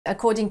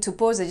According to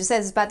polls, as you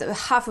said, about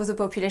half of the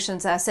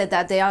population said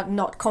that they are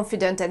not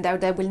confident and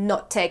that they will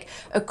not take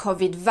a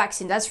COVID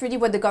vaccine. That's really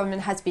what the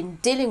government has been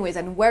dealing with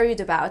and worried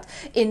about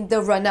in the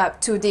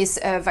run-up to this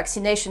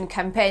vaccination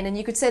campaign. And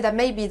you could say that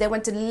maybe they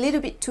went a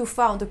little bit too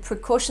far on the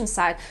precaution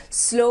side,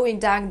 slowing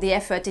down the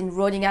effort in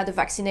rolling out the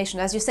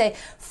vaccination. As you say,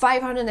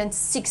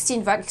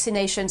 516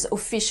 vaccinations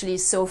officially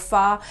so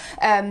far.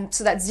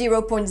 So that's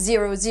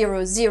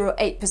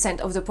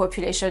 0.0008% of the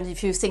population.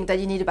 If you think that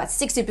you need about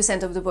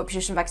 60% of the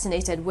population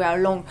vaccinated, we are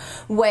a long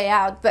way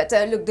out. But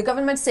look, the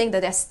government's saying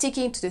that they're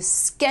sticking to the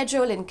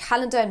schedule and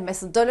calendar and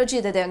methodology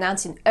that they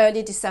announced in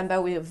early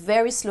December with a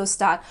very slow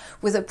start,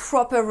 with a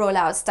proper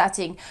rollout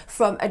starting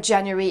from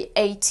January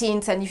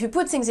 18th. And if you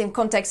put things in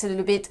context a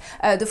little bit,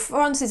 the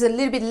France is a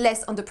little bit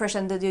less under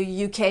pressure than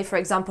the UK, for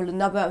example. The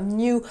number of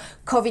new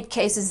COVID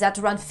cases is at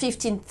around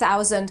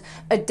 15,000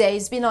 a day.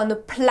 It's been on a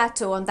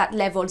plateau on that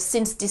level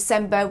since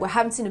December. We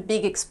haven't seen a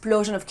big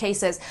explosion of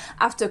cases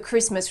after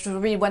Christmas, which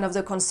was really one of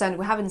the concerns.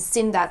 We haven't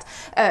seen that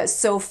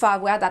so far.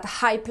 We're at that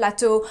high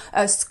plateau.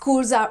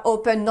 Schools are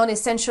open,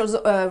 non-essential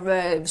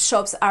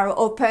shops are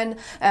open.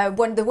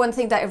 The one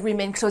thing that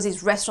remains closed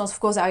is restaurants, of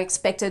course, were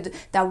expected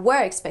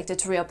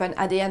to reopen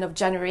at the end of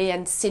January,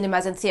 and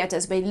cinemas and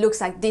theaters, but it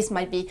looks like this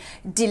might be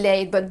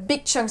delayed. But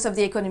big chunks of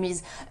the economy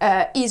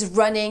is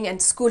running,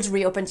 and schools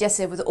reopened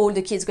yesterday with all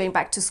the kids going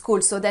back to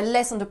school, so they're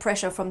less under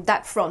pressure from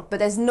that front. But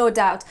there's no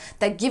doubt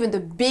that given the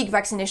big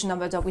vaccination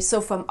numbers that we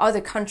saw from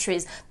other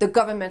countries, the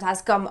government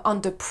has come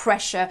under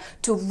pressure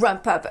to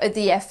ramp up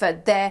the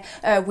effort there.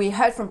 We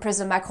heard from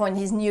President Macron in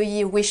his New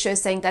Year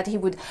wishes saying that he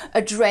would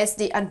address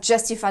the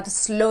unjustified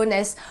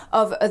slowness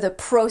of the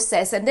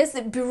process. And there's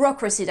the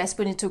bureaucracy that's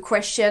put into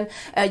question.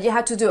 You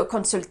had to do a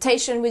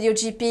consultation with your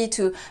GP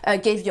to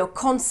give your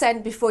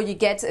consent before you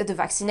get the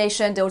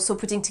vaccination. They're also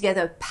putting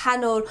together a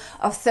panel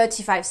of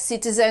 35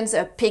 citizens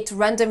picked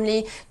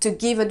randomly to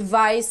give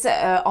advice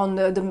on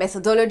the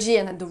methodology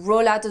and the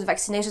rollout of the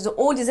vaccinations. So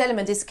all these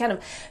elements is kind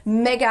of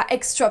mega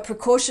extra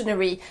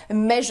precautionary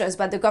measures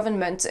by the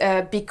government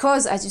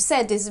because, as you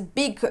said, there's a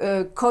big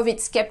COVID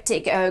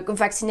skeptic,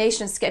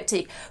 vaccination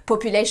skeptic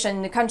population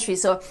in the country.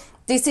 So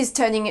this is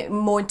turning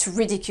more into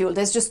ridicule.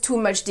 There's just too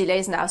much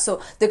delays now. So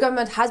the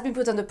government has been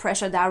put under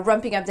pressure. They are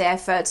ramping up their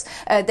efforts.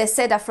 They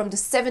said that from the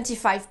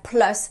 75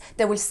 plus,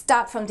 they will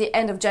start from the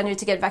end of January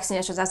to get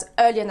vaccinations as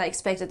earlier than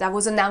expected. That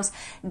was announced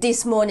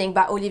this morning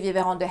by Olivier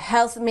Véran, the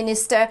health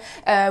minister.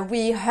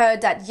 We heard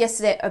that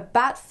yesterday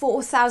about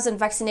 4,000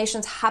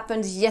 vaccinations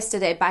happened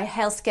yesterday by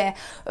healthcare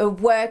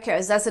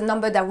workers. That's a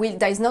number that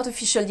is not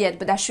official yet,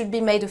 but that should be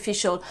made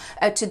official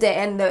today.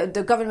 And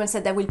the government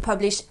said they will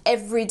publish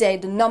every day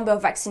the number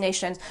of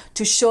vaccinations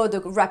to show the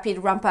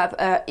rapid ramp up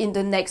in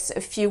the next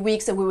few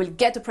weeks. And we will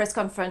get a press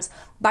conference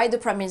by the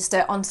Prime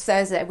Minister on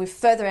Thursday with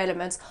further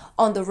elements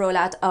on the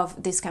rollout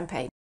of this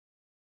campaign.